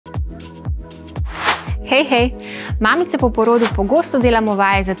Hej, mamice po porodu pogosto delamo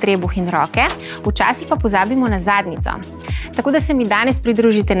vaje za trebuh in roke, včasih pa pozabimo na zadnjico. Tako da se mi danes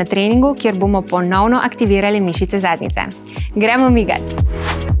pridružite na treningu, kjer bomo ponovno aktivirali mišice zadnjice. Gremo migat!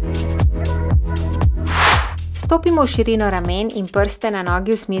 Stopimo v širino ramen in prste na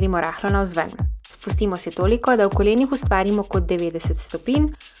nogi usmerimo rahlo navzven. Spustimo se toliko, da v kolenih ustvarimo kot 90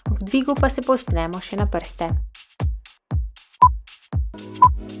 stopinj, ob dvigu pa se povzpnemo še na prste.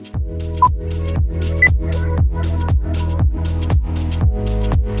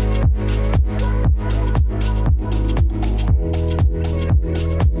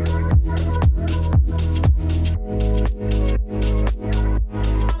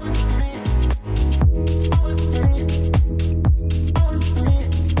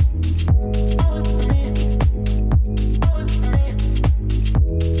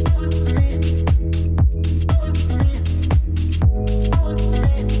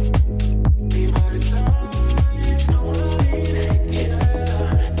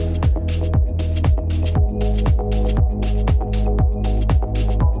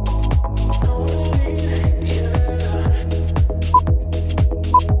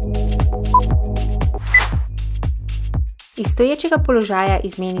 Iz stoječega položaja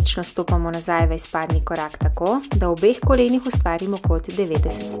izmenično stopamo nazaj v izpadni korak tako, da v obeh kolenih ustvarimo kot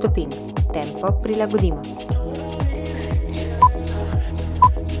 90 stopinj. Tempo prilagodimo.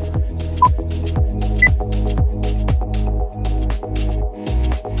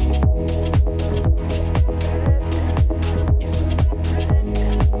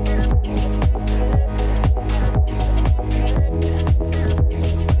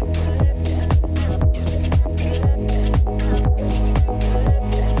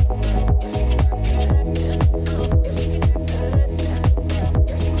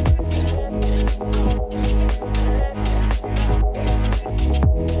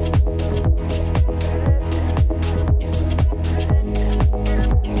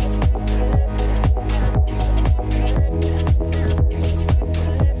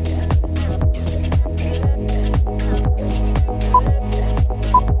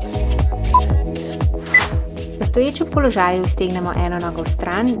 V stoječem položaju iztegnemo eno nogo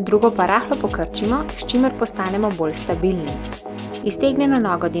vstran, drugo pa rahlo pokrčimo, s čimer postanemo bolj stabilni. Iztegnjeno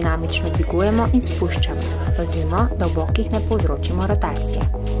nogo dinamično dvigujemo in spuščamo. Pazimo, da v bokih ne povzročimo rotacije.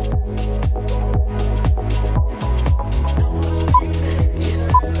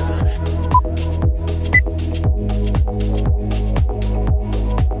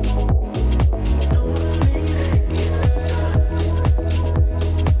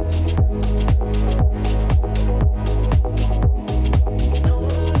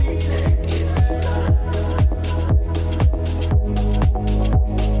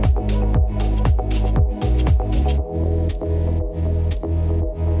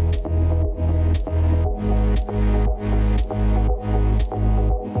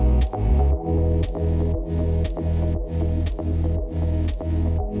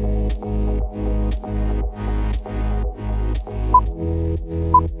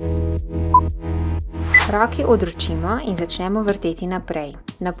 Roki odročimo in začnemo vrteti naprej.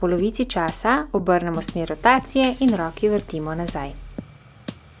 Na polovici časa obrnemo smer rotacije in roki vrtimo nazaj.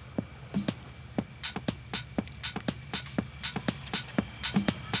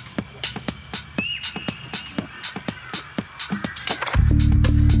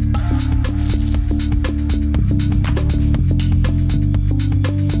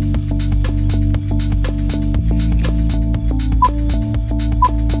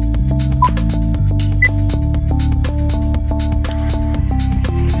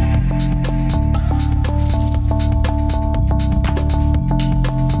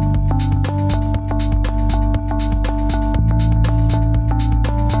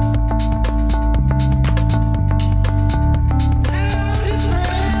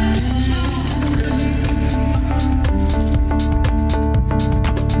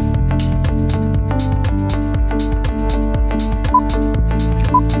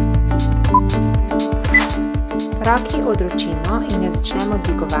 Roki odročimo in jo začnemo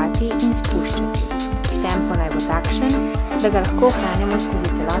dvigovati in spuščati. Tempo naj bo takšen, da ga lahko ohranjamo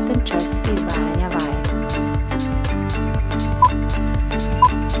skozi celoten čas izvajanja vaje.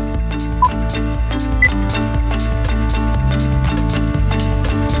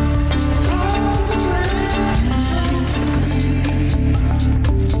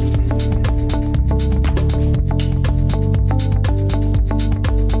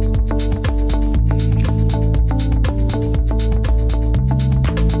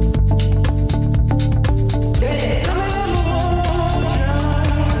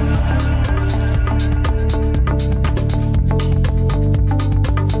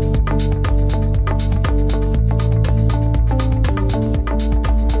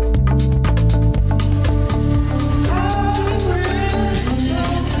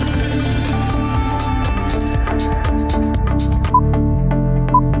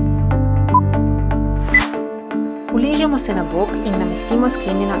 Postavimo se na bok in namestimo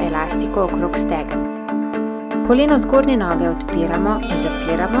sklenjeno elastiko okrog stegen. Koleno zgornje noge odpiramo in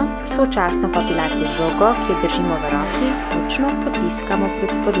zapiramo, sočasno pa pilates žogo, ki jo držimo v roki, močno potiskamo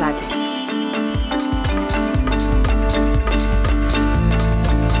proti podlagi.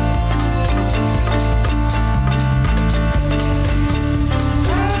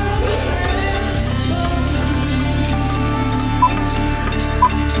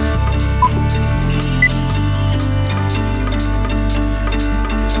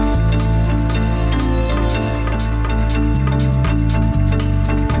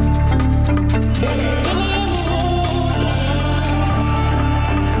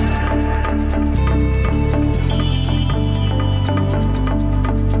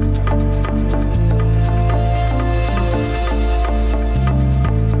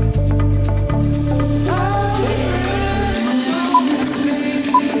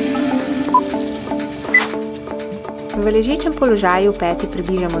 V ležečem položaju peti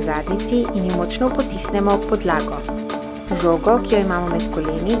približamo zadnjici in jo močno potisnemo v podlago. Žogo, ki jo imamo med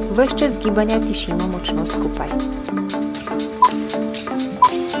koleni, ves čas gibanja tišimo močno skupaj.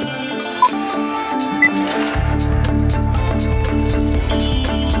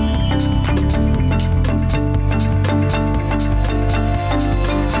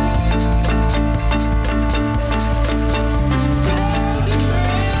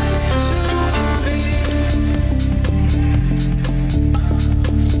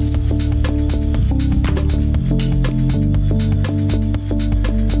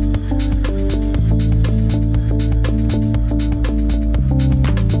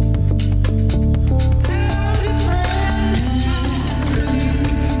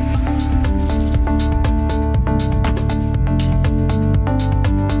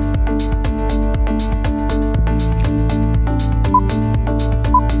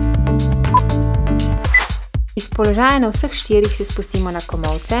 Iz položaja na vseh štirih se spustimo na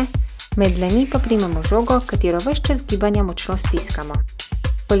komolce, med dlani pa primemo žogo, katero ves čas gibanja močno stiskamo.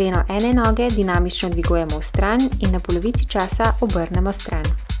 Koleno ene noge dinamično dvigujemo v stran in na polovici časa obrnemo stran.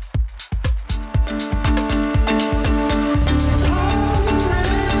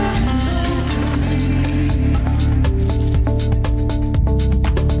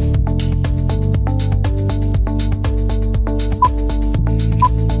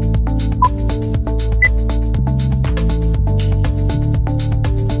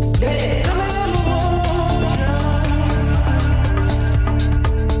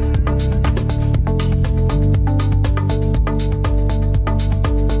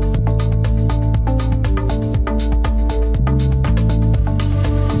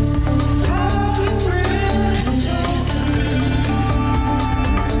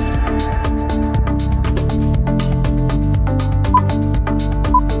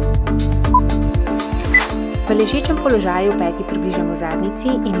 V ležečem položaju peti približamo zadnjici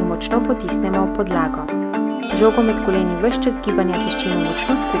in jo močno potisnemo v podlago. Žogo med koleni ves čas gibanja tiščimo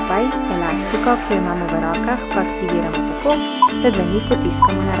močno skupaj, elastiko, ki jo imamo v rokah, pa aktiviramo tako, da dlani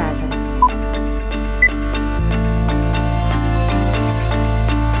potiskamo narazen.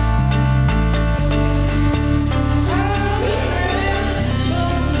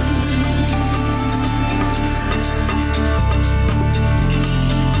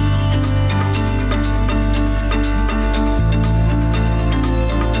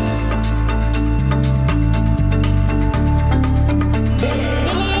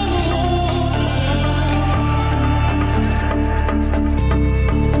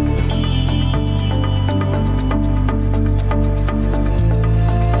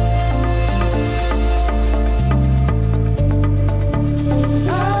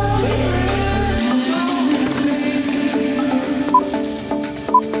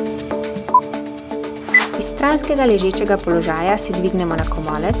 Iz stranskega ležečega položaja se dvignemo na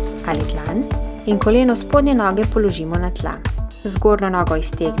komolec ali dlan in koleno spodnje noge položimo na tla. Zgornjo nogo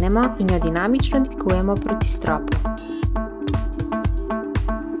iztegnemo in jo dinamično dvigujemo proti stropu.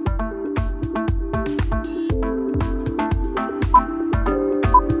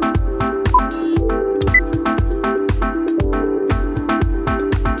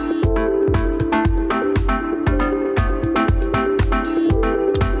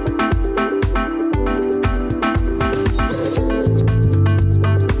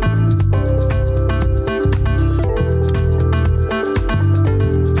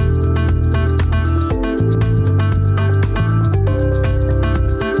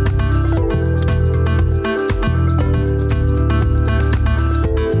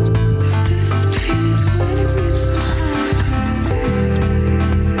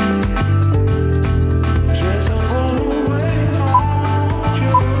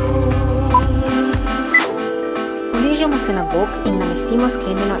 bok in namestimo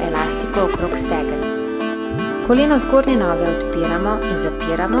sklenjeno elastiko okrog stegen. Koleno zgornje noge odpiramo in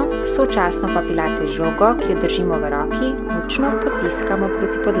zapiramo, sočasno pa pilates žogo, ki jo držimo v roki, močno potiskamo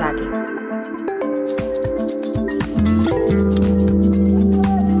proti podlagi.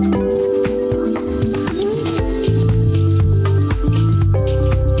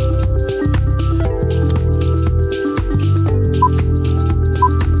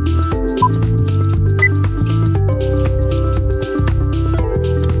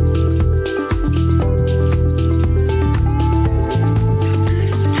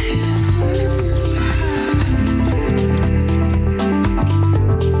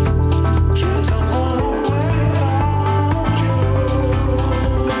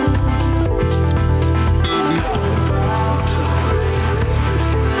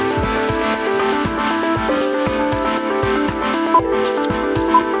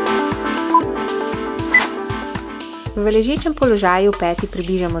 V ležečem položaju peti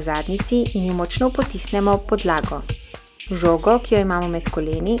približamo zadnjici in jo močno potisnemo v podlago. Žogo, ki jo imamo med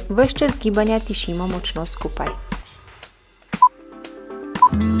koleni, ves čas gibanja tišimo močno skupaj.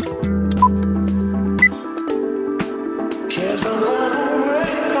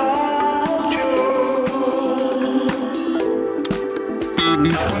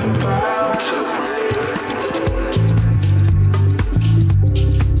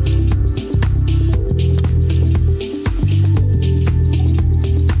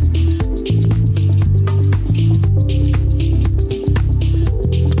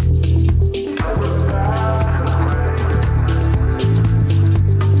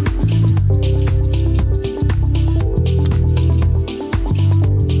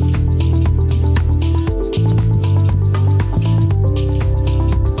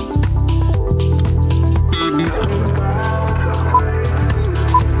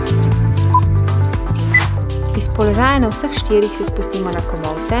 Položaje na vseh štirih se spustimo na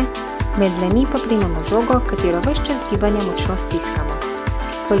komolce, med dlani pa primemo žogo, katero ves čas gibanja močno stiskamo.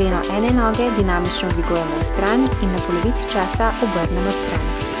 Koleno ene noge dinamično dvigujemo v stran in na polovici časa obrnemo stran.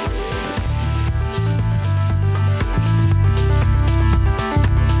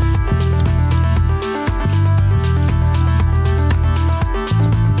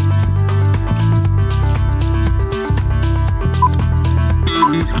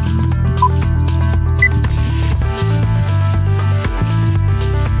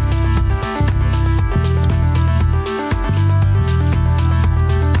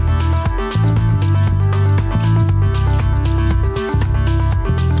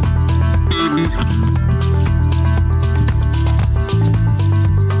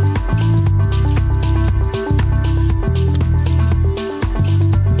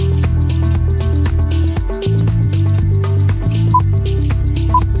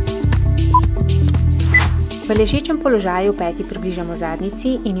 V ležečem položaju peti približamo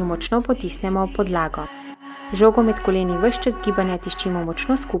zadnjici in jo močno potisnemo v podlago. Žogo med koleni ves čas gibanja tiščimo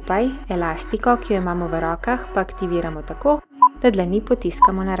močno skupaj, elastiko, ki jo imamo v rokah, pa aktiviramo tako, da dlani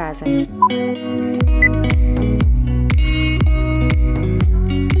potiskamo narazen.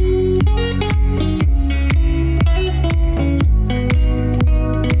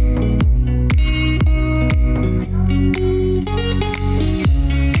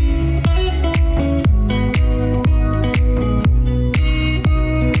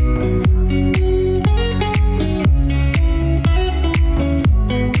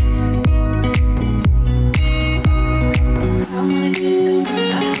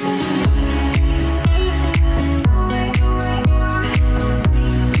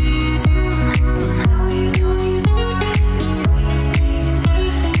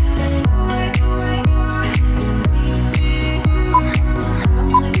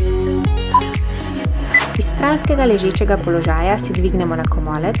 Iz stranskega ležečega položaja si dvignemo na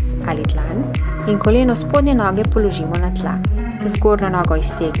komolec ali dlan in koleno spodnje noge položimo na tla. Zgornjo nogo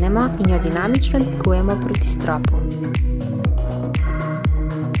iztegnemo in jo dinamično dvigujemo proti stropu.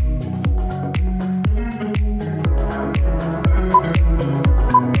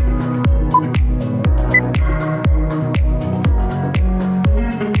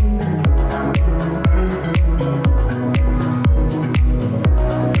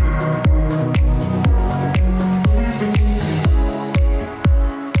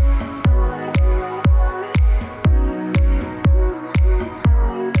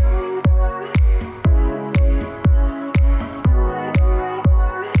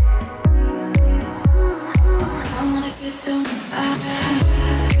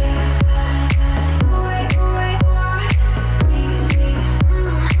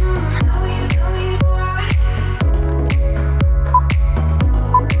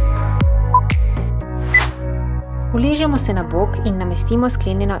 Uležemo se na bok in namestimo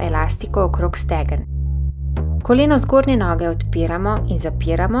sklenjeno elastiko okrog stegen. Koleno zgornje noge odpiramo in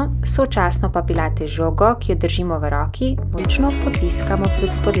zapiramo, sočasno pa pilate žogo, ki jo držimo v roki, močno potiskamo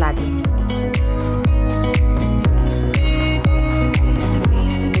proti podlagi.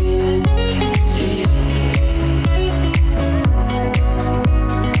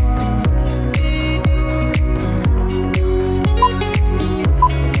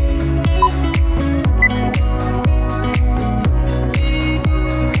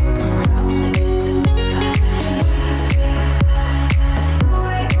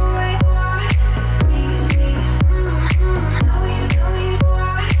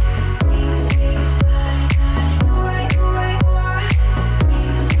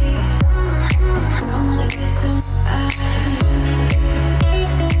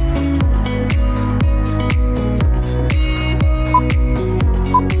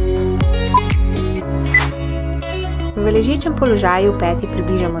 V ležečem položaju peti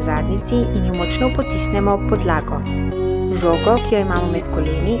približamo zadnjici in jo močno potisnemo v podlago. Žogo, ki jo imamo med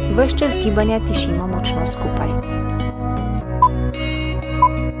koleni, ves čas gibanja tišimo močno skupaj.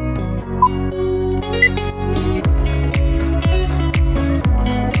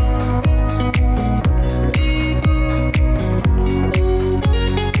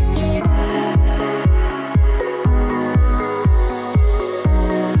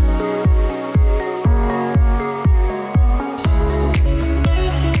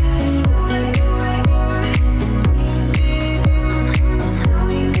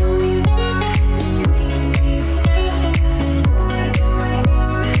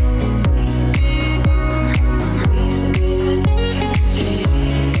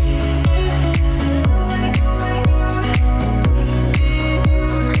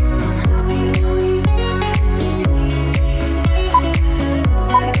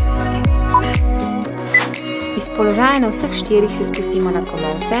 Iz položaja na vseh štirih se spustimo na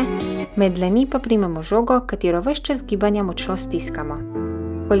komolce, med dlani pa primemo žogo, katero ves čas gibanja močno stiskamo.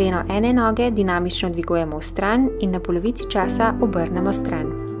 Koleno ene noge dinamično dvigujemo v stran in na polovici časa obrnemo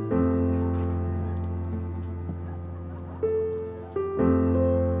stran.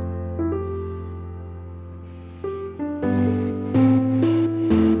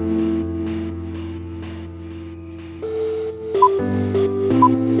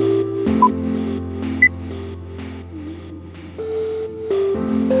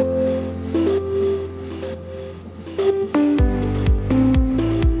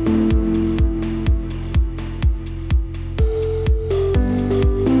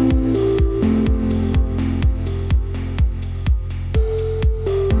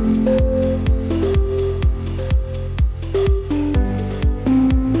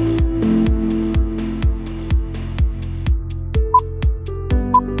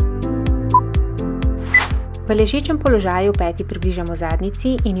 V ležečem položaju peti približamo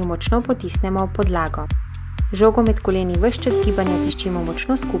zadnjici in jo močno potisnemo v podlago. Žogo med koleni ves čas gibanja tiščimo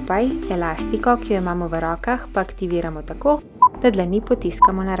močno skupaj, elastiko, ki jo imamo v rokah, pa aktiviramo tako, da dlani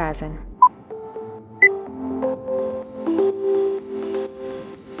potiskamo narazen.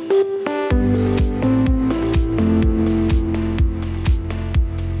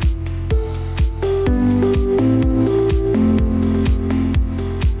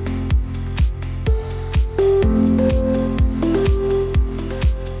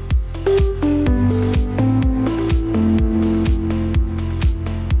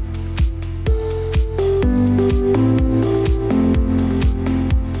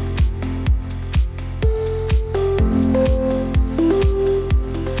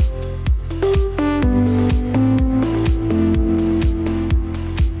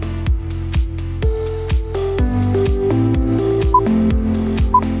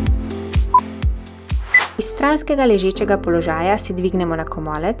 Iz stranskega ležečega položaja se dvignemo na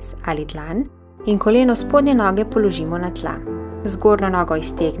komolec ali dlan in koleno spodnje noge položimo na tla. Zgornjo nogo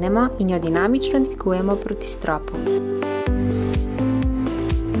iztegnemo in jo dinamično dvigujemo proti stropu.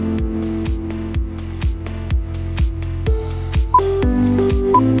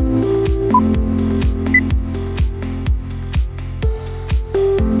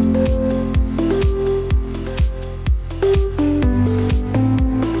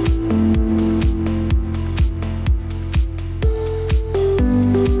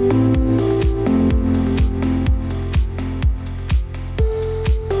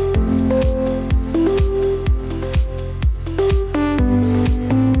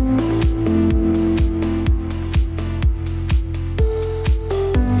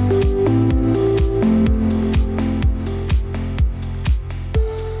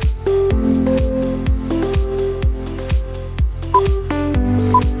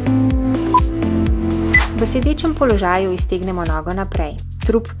 V sedečem položaju iztegnemo nogo naprej.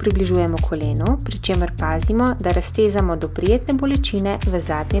 Trup približujemo kolenu, pri čemer pazimo, da raztezamo do prijetne bolečine v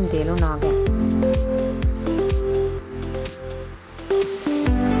zadnjem delu noge.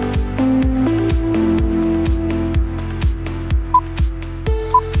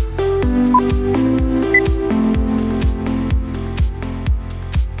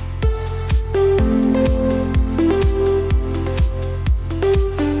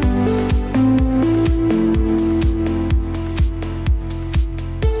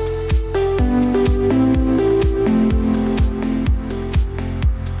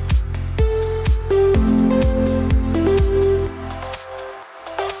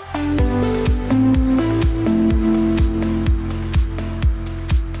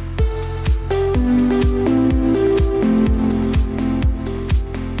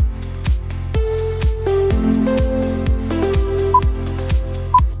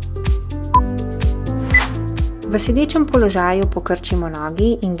 V sedečem položaju pokrčimo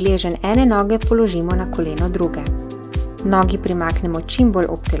nogi in gleženj ene noge položimo na koleno druge. Nogi primaknemo čim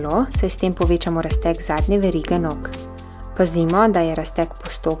bolj ob telo, saj s tem povečamo razteg zadnje verige nog. Pazimo, da je razteg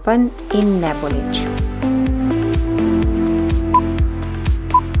postopen in ne boleč.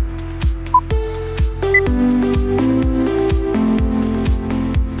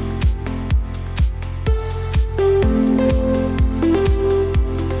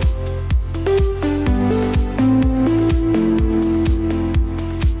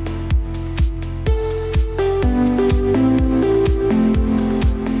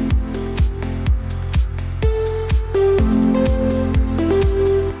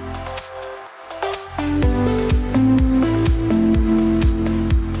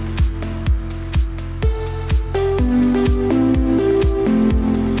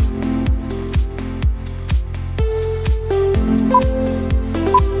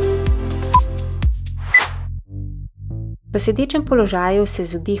 V sedečem položaju se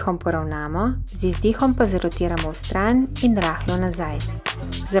z vdihom poravnamo, z izdihom pa zarotiramo vstran in rahlo nazaj.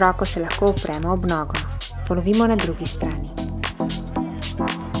 Z roko se lahko opremo ob nogo. Ponovimo na drugi strani.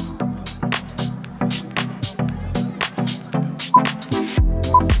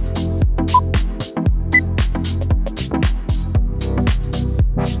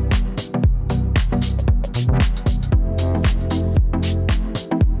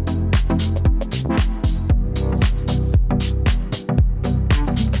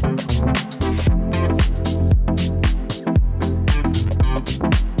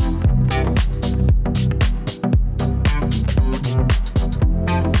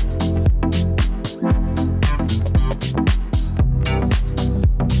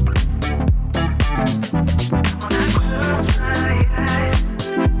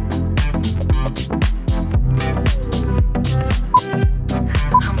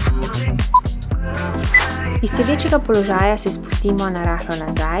 Iz sedečega položaja se spustimo na rahlo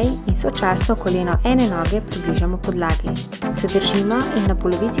nazaj in sočasno koleno ene noge približamo podlagi. Se držimo in na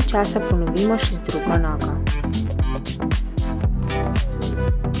polovici časa ponovimo še z drugo nogo.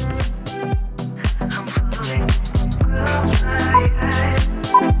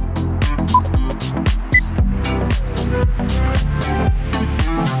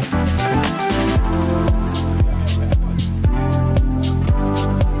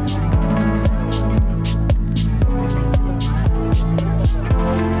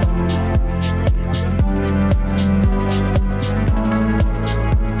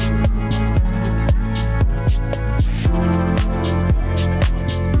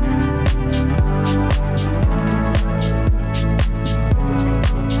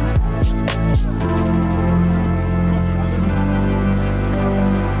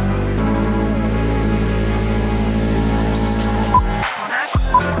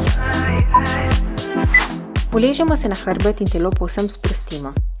 Uležemo se na hrbet in telo povsem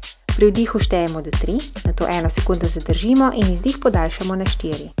sprostimo. Pri vdihu štejemo do 3, nato 1 sekundo zadržimo in izdih podaljšamo na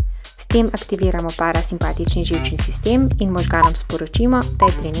 4. S tem aktiviramo parasimpatični živčni sistem in možganom sporočimo, da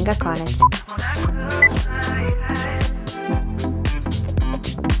je treninga konec.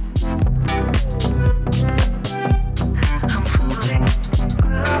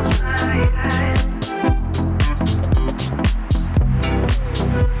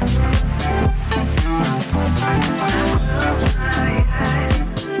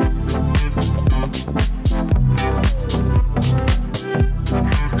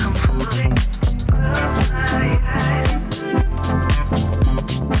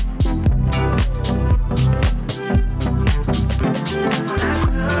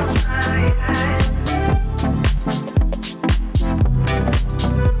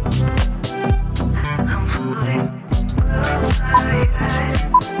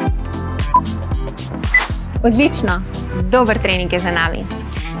 Odlično, dober trening je za nami.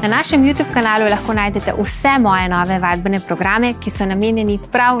 Na našem YouTube kanalu lahko najdete vse moje nove vadbene programe, ki so namenjeni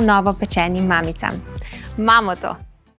prav novopečenim mamicam. Imamo to!